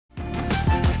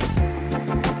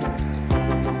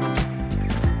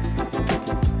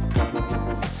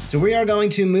So we are going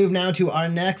to move now to our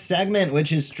next segment,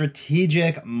 which is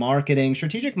strategic marketing.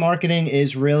 Strategic marketing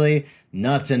is really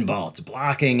nuts and bolts,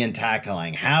 blocking and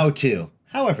tackling, how to,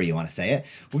 however you want to say it.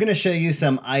 We're going to show you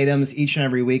some items each and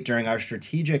every week during our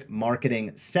strategic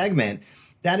marketing segment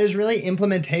that is really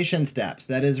implementation steps,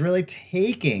 that is really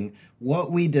taking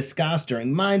what we discussed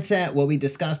during mindset, what we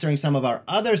discussed during some of our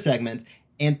other segments,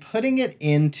 and putting it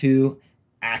into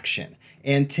action.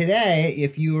 And today,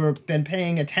 if you've been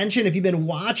paying attention, if you've been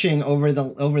watching over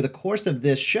the course of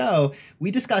this show, we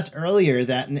discussed earlier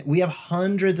that we have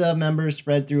hundreds of members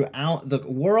spread throughout the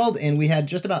world, and we had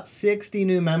just about 60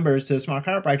 new members to Smart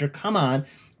Chiropractor come on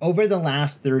over the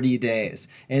last 30 days.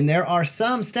 And there are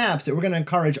some steps that we're going to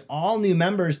encourage all new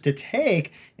members to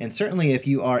take. And certainly if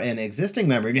you are an existing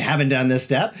member and you haven't done this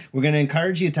step, we're going to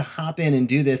encourage you to hop in and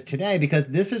do this today, because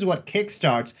this is what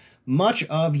kickstarts much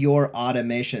of your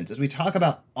automations. As we talk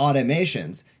about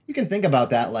automations, you can think about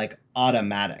that like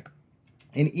automatic.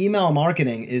 And email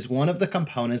marketing is one of the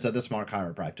components of the Smart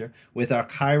Chiropractor with our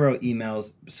Chiro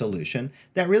Emails solution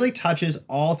that really touches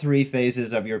all three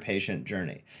phases of your patient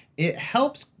journey. It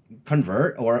helps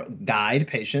convert or guide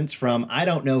patients from I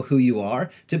don't know who you are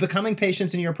to becoming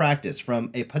patients in your practice, from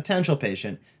a potential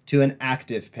patient to an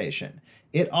active patient.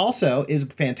 It also is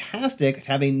fantastic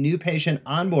to have a new patient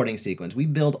onboarding sequence. We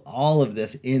build all of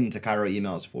this into Chiro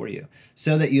Emails for you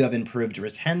so that you have improved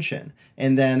retention.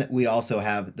 And then we also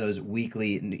have those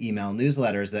weekly email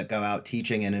newsletters that go out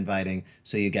teaching and inviting,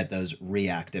 so you get those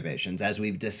reactivations. As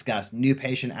we've discussed, new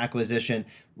patient acquisition,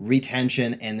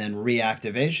 retention, and then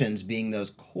reactivations being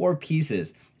those core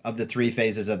pieces of the three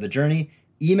phases of the journey.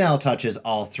 Email touches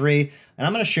all three. And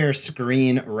I'm going to share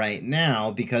screen right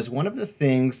now, because one of the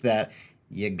things that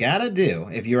you gotta do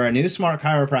if you're a new Smart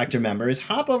Chiropractor member is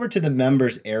hop over to the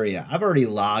members area. I've already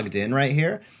logged in right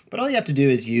here, but all you have to do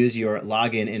is use your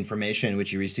login information,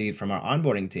 which you received from our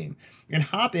onboarding team. You're gonna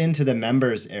hop into the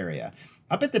members area.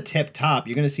 Up at the tip top,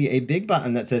 you're gonna see a big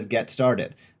button that says Get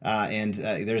Started.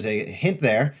 There's a hint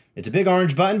there. It's a big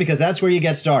orange button because that's where you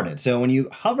get started. So when you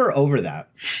hover over that,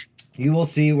 you will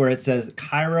see where it says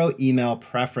Chiro Email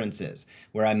Preferences,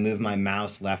 where I move my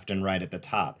mouse left and right at the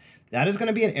top. That is going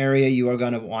to be an area you are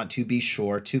going to want to be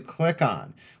sure to click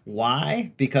on.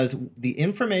 Why? Because the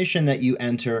information that you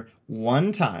enter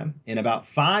one time in about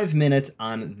 5 minutes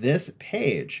on this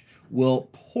page will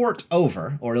port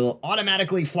over, or it'll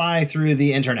automatically fly through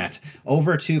the internet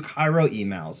over to Chiro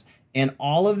Emails. And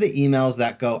all of the emails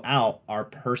that go out are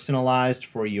personalized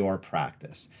for your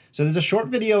practice. So there's a short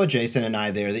video of Jason and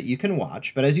I there that you can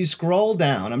watch. But as you scroll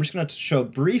down, I'm just going to show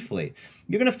briefly.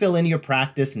 You're going to fill in your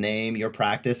practice name, your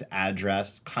practice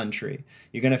address, country.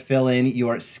 You're going to fill in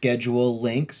your schedule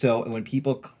link. So when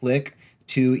people click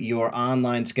to your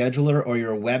online scheduler or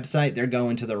your website, they're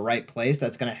going to the right place.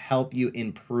 That's going to help you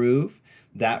improve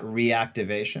that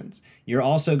reactivations. You're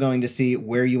also going to see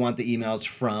where you want the emails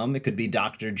from. It could be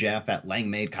Dr. Jeff at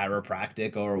Langmaid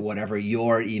Chiropractic, or whatever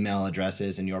your email address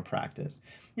is in your practice.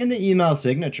 In the email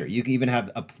signature, you can even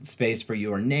have a space for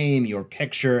your name, your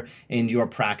picture, and your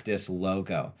practice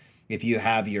logo. If you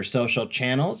have your social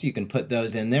channels, you can put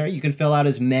those in there. You can fill out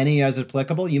as many as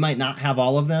applicable. You might not have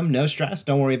all of them. No stress.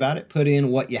 Don't worry about it. Put in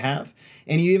what you have.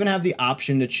 And you even have the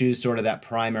option to choose sort of that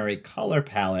primary color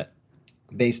palette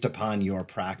based upon your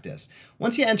practice.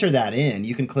 Once you enter that in,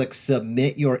 you can click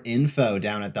Submit Your Info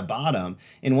down at the bottom.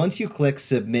 And once you click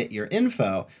Submit Your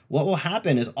Info, what will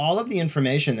happen is all of the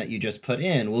information that you just put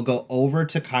in will go over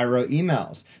to Chiro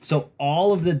Emails. So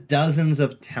all of the dozens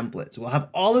of templates will have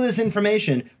all of this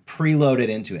information preloaded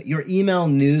into it. Your email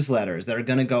newsletters that are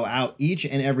going to go out each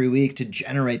and every week to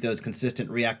generate those consistent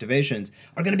reactivations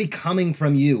are going to be coming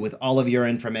from you with all of your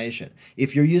information.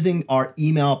 If you're using our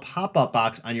email pop-up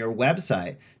box on your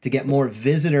website to get more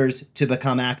visitors to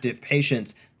become active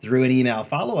patients through an email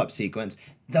follow-up sequence,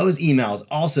 those emails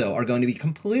also are going to be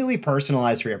completely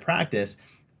personalized for your practice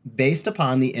based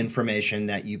upon the information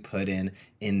that you put in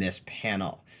this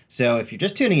panel. So if you're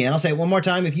just tuning in, I'll say it one more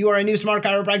time. If you are a new Smart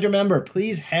Chiropractor member,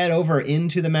 please head over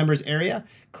into the members area.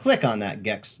 Click on that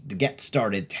Get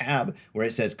Started tab where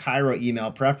it says Chiro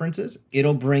Email Preferences.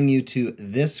 It'll bring you to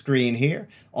this screen here.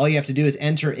 All you have to do is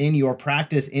enter in your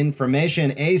practice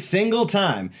information a single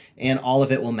time, and all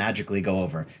of it will magically go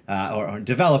over.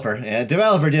 Developer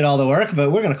did all the work,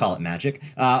 but we're going to call it magic.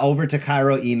 Over to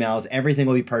Chiro Emails. Everything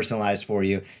will be personalized for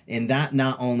you, and that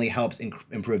not only helps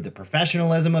improve the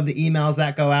professionalism of the emails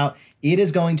that go out, it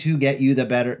is going to get you the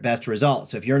best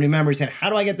results. So if you're a new member, you said, how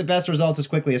do I get the best results as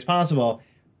quickly as possible?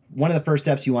 One of the first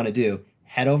steps you want to do,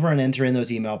 head over and enter in those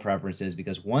email preferences,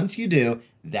 because once you do,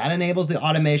 that enables the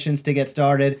automations to get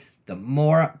started. The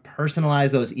more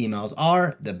personalized those emails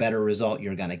are, the better result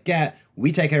you're going to get.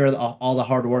 We take care of all the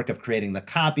hard work of creating the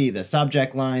copy, the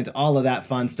subject lines, all of that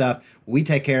fun stuff. We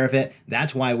take care of it.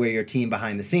 That's why we're your team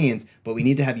behind the scenes, but we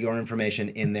need to have your information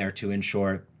in there to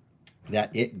ensure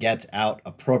that it gets out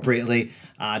appropriately.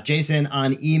 Jason,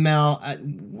 on email,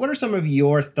 what are some of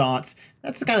your thoughts?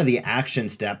 That's the kind of the action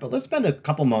step, but let's spend a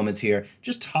couple moments here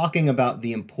just talking about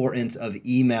the importance of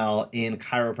email in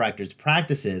chiropractors'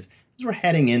 practices as we're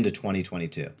heading into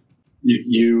 2022.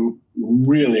 You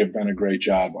really have done a great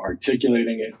job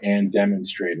articulating it and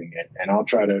demonstrating it. And I'll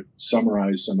try to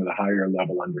summarize some of the higher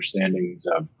level understandings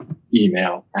of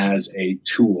email as a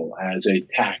tool, as a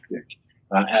tactic,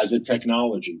 as a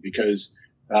technology, because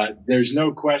there's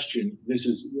no question this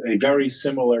is a very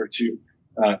similar to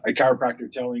a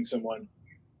chiropractor telling someone,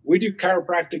 we do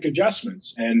chiropractic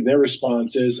adjustments. And their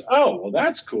response is, oh, well,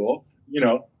 that's cool.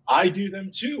 I do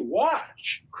them too.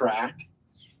 Watch, crack.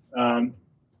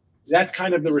 That's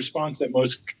kind of the response that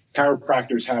most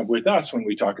chiropractors have with us when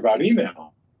we talk about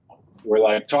email. We're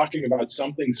like talking about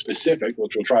something specific,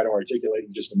 which we'll try to articulate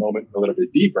in just a moment a little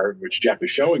bit deeper, which Jeff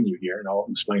is showing you here, and I'll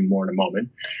explain more in a moment.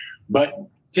 But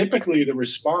typically the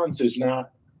response is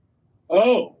not,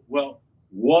 oh, well,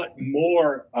 what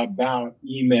more about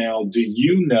email do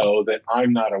you know that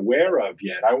I'm not aware of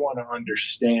yet? I want to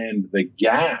understand the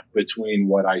gap between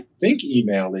what I think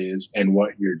email is and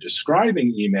what you're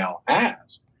describing email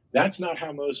as. That's not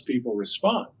how most people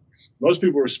respond. Most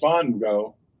people respond and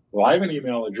go, well, I have an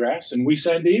email address and we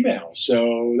send emails,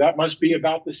 so that must be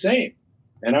about the same.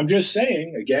 And I'm just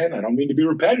saying, again, I don't mean to be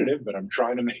repetitive, but I'm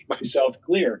trying to make myself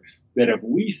clear that if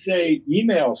we say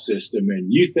email system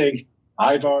and you think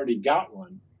I've already got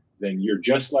one, then you're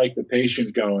just like the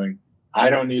patient going,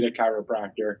 I don't need a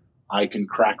chiropractor. I can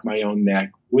crack my own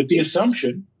neck, with the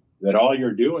assumption that all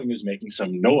you're doing is making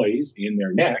some noise in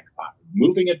their neck,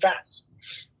 moving it fast.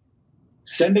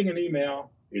 Sending an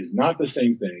email is not the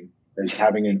same thing as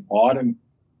having an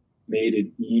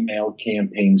automated email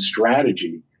campaign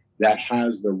strategy that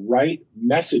has the right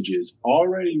messages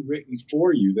already written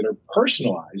for you that are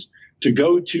personalized to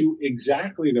go to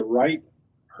exactly the right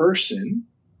person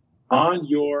on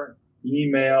your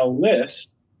email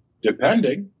list,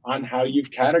 depending on how you've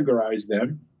categorized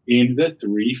them in the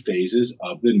 3 phases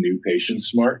of the new patient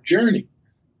smart journey.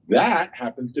 That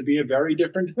happens to be a very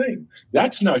different thing.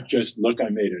 That's not just, look, I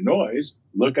made a noise.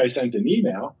 Look, I sent an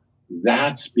email.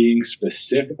 That's being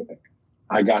specific.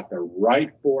 I got the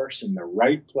right force in the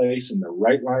right place, in the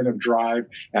right line of drive,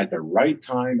 at the right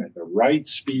time, at the right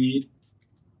speed,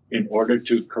 in order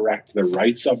to correct the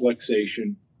right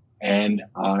subluxation. And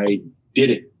I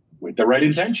did it with the right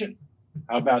intention.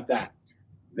 How about that?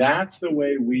 That's the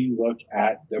way we look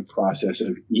at the process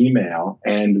of email,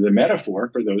 and the metaphor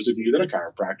for those of you that are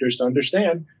chiropractors to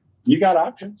understand, you got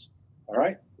options. All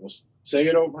right. We'll say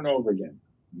it over and over again.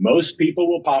 Most people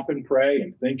will pop and pray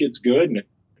and think it's good. And if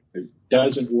it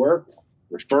doesn't work,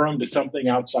 refer them to something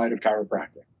outside of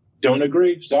chiropractic. Don't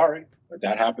agree. Sorry, but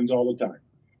that happens all the time.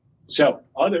 So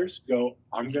others go,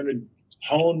 I'm going to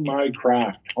hone my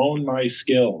craft, hone my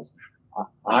skills.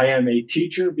 I am a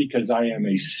teacher because I am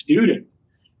a student.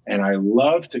 And I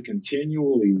love to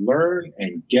continually learn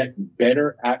and get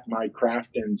better at my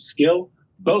craft and skill,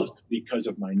 both because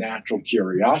of my natural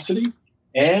curiosity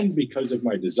and because of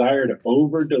my desire to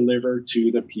over-deliver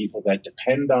to the people that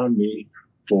depend on me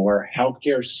for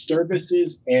healthcare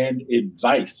services and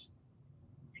advice.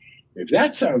 If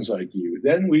that sounds like you,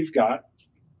 then we've got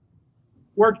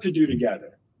work to do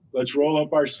together. Let's roll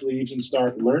up our sleeves and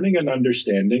start learning and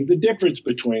understanding the difference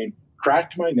between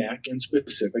cracked my neck and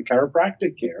specific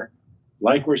chiropractic care,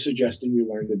 like we're suggesting you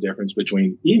learn the difference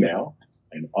between email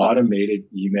and automated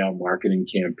email marketing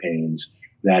campaigns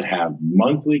that have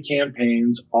monthly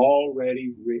campaigns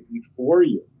already written for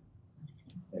you.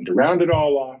 And to round it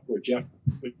all off, what Jeff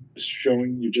was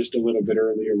showing you just a little bit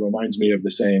earlier reminds me of the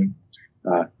saying,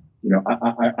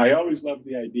 I always love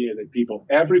the idea that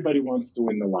everybody wants to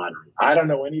win the lottery. I don't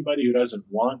know anybody who doesn't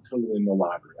want to win the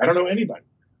lottery. I don't know anybody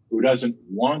who doesn't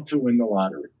want to win the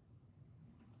lottery.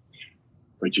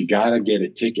 But you got to get a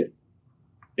ticket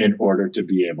in order to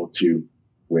be able to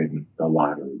win the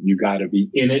lottery. You got to be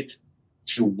in it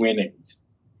to win it.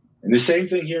 And the same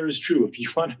thing here is true. If you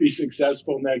want to be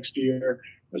successful next year,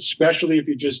 especially if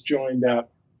you just joined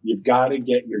up, you've got to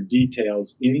get your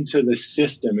details into the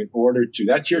system in order to,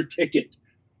 that's your ticket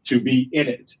to be in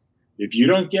it. If you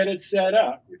don't get it set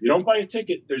up, if you don't buy a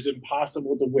ticket, there's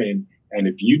impossible to win. And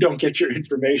if you don't get your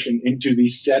information into the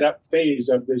setup phase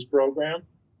of this program,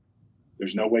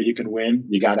 there's no way you can win.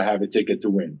 You got to have a ticket to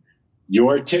win.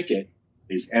 Your ticket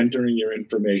is entering your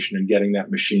information and getting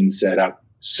that machine set up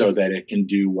so that it can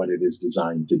do what it is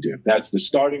designed to do. That's the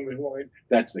starting point.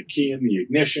 That's the key in the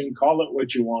ignition. Call it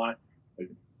what you want.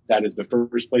 That is the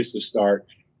first place to start.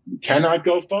 You cannot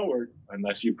go forward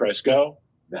unless you press go.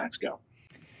 That's go.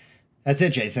 That's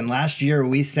it, Jason. Last year,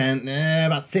 we sent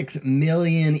about 6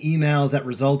 million emails that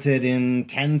resulted in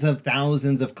tens of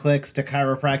thousands of clicks to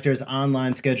chiropractors'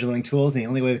 online scheduling tools. And the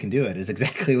only way we can do it is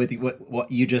exactly with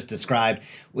what you just described.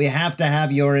 We have to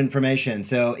have your information.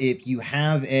 So if you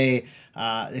have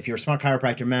if you're a Smart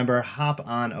Chiropractor member, hop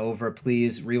on over,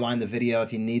 please rewind the video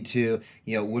if you need to.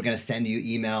 We're going to send you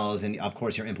emails, and of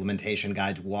course your implementation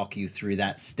guides walk you through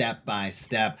that step by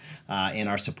step. And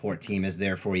our support team is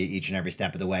there for you each and every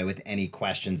step of the way with any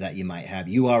questions that you might have.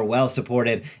 You are well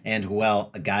supported and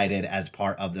well guided as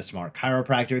part of the Smart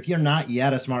Chiropractor. If you're not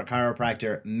yet a Smart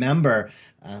Chiropractor member,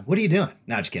 what are you doing?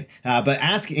 No, just kidding. But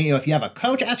ask, if you have a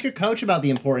coach, ask your coach about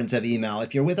the importance of email.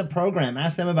 If you're with a program,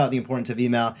 ask them about the importance of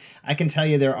email. I can tell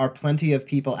you there are plenty of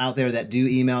people out there that do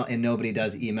email, and nobody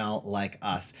does email like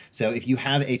us. So if you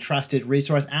have a trusted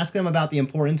resource, ask them about the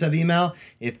importance of email.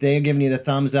 If they're giving you the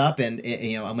thumbs up, and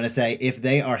I'm going to say if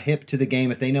they are hip to the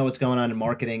game, if they know what's going on in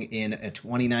marketing in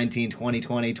 2019,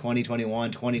 2020,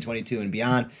 2021, 2022, and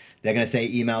beyond, they're going to say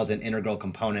email is an integral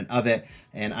component of it.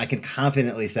 And I can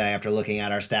confidently say, after looking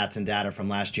at our stats and data from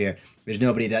last year, there's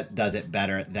nobody that does it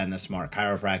better than the Smart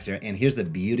Chiropractor. And here's the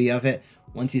beauty of it.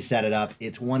 Once you set it up,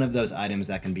 it's one of those items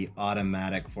that can be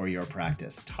automatic for your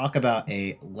practice. Talk about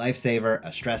a lifesaver,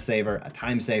 a stress saver, a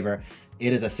time saver.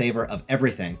 It is a saver of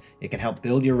everything. It can help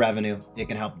build your revenue. It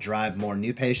can help drive more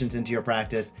new patients into your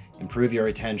practice, improve your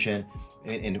retention,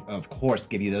 and of course,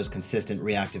 give you those consistent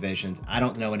reactivations. I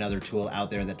don't know another tool out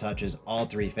there that touches all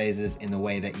three phases in the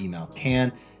way that email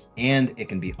can. And it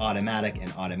can be automatic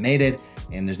and automated,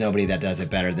 and there's nobody that does it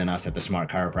better than us at the Smart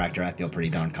Chiropractor. I feel pretty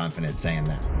darn confident saying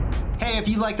that. Hey, if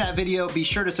you like that video, be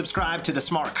sure to subscribe to the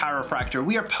Smart Chiropractor.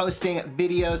 We are posting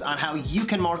videos on how you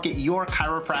can market your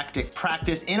chiropractic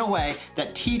practice in a way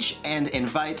that teach and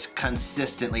invites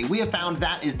consistently. We have found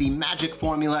that is the magic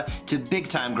formula to big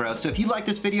time growth. So if you like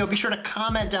this video, be sure to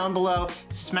comment down below,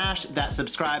 smash that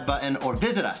subscribe button, or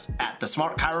visit us at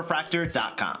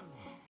thesmartchiropractor.com.